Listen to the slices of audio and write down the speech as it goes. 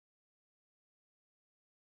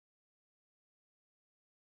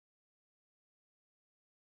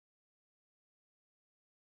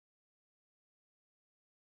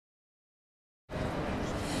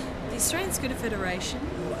Australian Scooter Federation,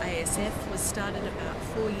 or ASF, was started about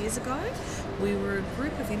 4 years ago. We were a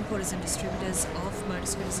group of importers and distributors of motor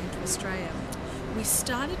scooters into Australia. We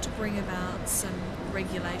started to bring about some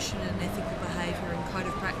regulation and ethical behaviour and code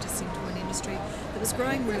of practice into an industry that was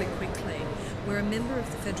growing really quickly. We're a member of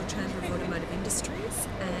the Federal Chamber of Automotive Industries,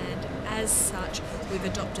 and as such we've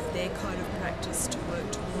adopted their code of practice to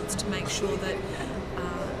work towards to make sure that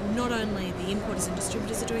not only the importers and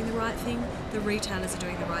distributors are doing the right thing, the retailers are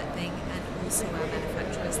doing the right thing, and also our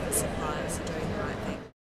manufacturers and suppliers are doing the right thing.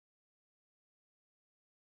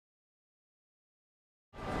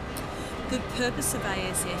 The purpose of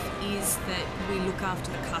ASF is that we look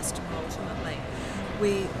after the customer ultimately.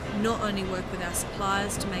 We not only work with our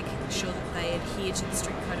suppliers to make sure that they adhere to the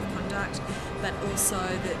strict code of conduct, but also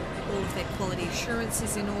that all of their quality assurance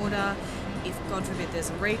is in order. If, God forbid, there's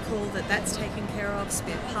a recall, that's taken care of,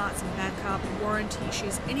 spare parts and backup, warranty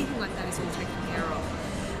issues, anything like that is all taken care of.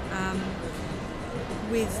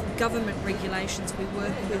 With government regulations, we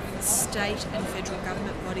work with state and federal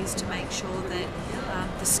government bodies to make sure that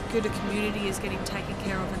the scooter community is getting taken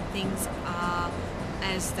care of and things are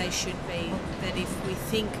as they should be. That if we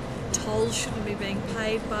think tolls shouldn't be being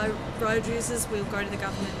paid by road users, we'll go to the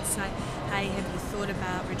government and say, hey, have you thought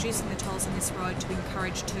about reducing the tolls on this road to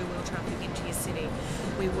encourage two-wheel traffic into your city?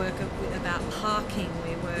 We work about parking,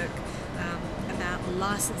 we work about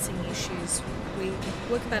licensing issues, we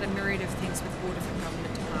work about a myriad of things with all different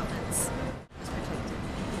government departments.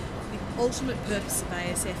 The ultimate purpose of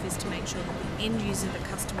ASF is to make sure that the end user, the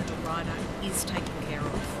customer, the rider, is taken care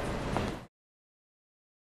of.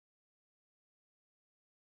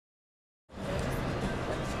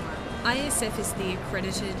 ASF is the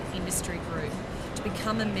accredited industry group. To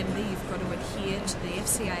become a member, you've got to adhere to the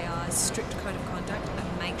FCAI's strict code of conduct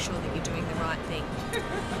and make sure that you're doing the right thing.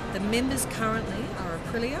 The members currently are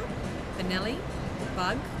Aprilia, Benelli,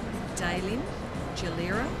 Bug, Daylin,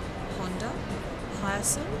 Gilera, Honda,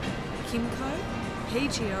 Hyosung, Kimco,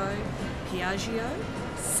 PGO, Piaggio,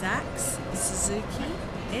 Sachs, Suzuki,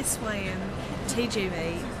 SYM,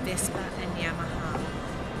 TGV, Vespa and Yamaha.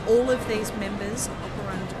 All of these members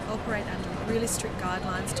operate under really strict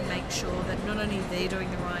guidelines to make sure that not only they're doing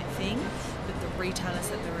the right thing, but the retailers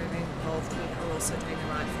that they're involved with are also doing the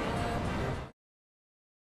right thing.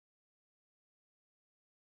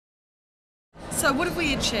 So what have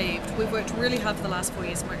we achieved? We've worked really hard for the last 4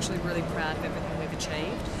 years and we're actually really proud of everything we've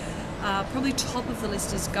achieved. Probably top of the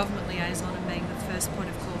list is government liaison and being the first point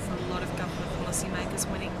of call for a lot of government policymakers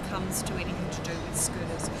when it comes to anything to do with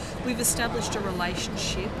scooters. We've established a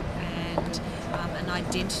relationship and an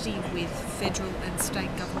identity with federal and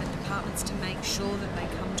state government departments to make sure that they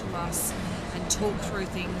come to us and talk through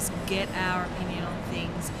things, get our opinion on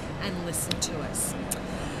things and listen to us.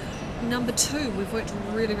 Number two, we've worked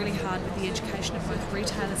really hard with the education of both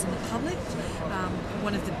retailers and the public.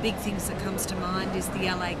 One of the big things that comes to mind is the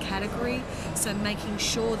LA category, so making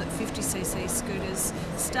sure that 50cc scooters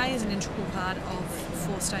stay as an integral part of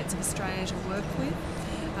 4 states of Australia to work with,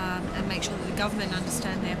 and make sure that the government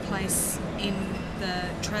understand their place in the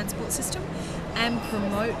transport system and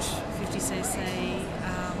promote 50cc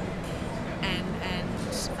and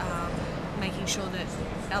making sure that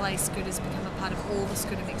LA scooters become a part of all the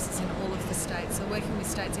scooter mixes in all of the states. So working with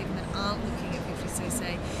states even that aren't looking at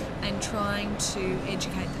 50cc and trying to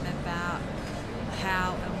educate them about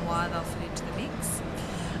how and why they'll fit into the mix.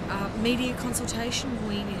 Media consultation,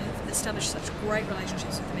 we have established such great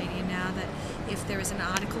relationships with the media now that if there is an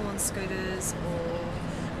article on scooters or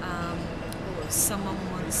someone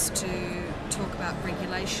wants to talk about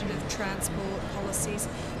regulation of transport policies,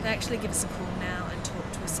 they actually give us a call now and talk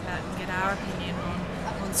to us about and get our opinion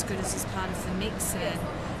on scooters as part of the mix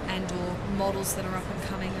and or models that are up and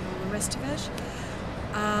coming and all the rest of it.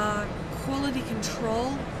 Quality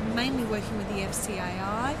control, mainly working with the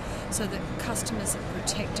FCAI so that customers are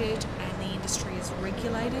protected and the industry is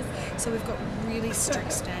regulated. So we've got really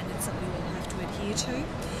strict standards that we all have to adhere to.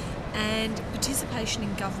 And participation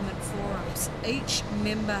in government forums. Each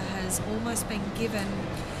member has almost been given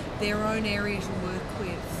their own area to work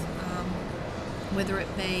with, whether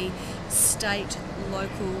it be state,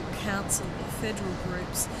 local, council or federal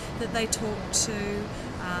groups that they talk to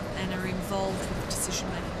and are involved with the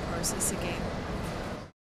decision-making process again.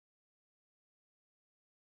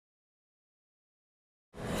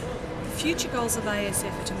 The future goals of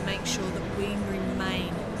ASF are to make sure that we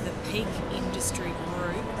remain the peak industry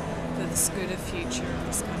group for the scooter future of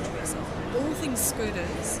this country. So all things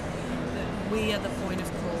scooters, that we are the point of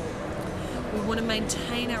call. We want to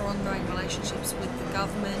maintain our ongoing relationships with the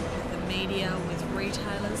government, with the media, with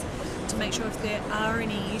retailers, to make sure if there are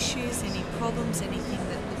any issues, any problems, anything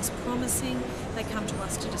that looks promising, they come to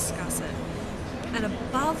us to discuss it. And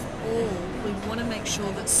above all, we want to make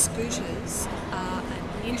sure that scooters are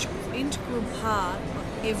an integral part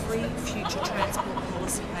of every future transport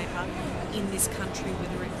policy paper in this country,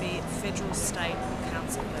 whether it be at federal, state, or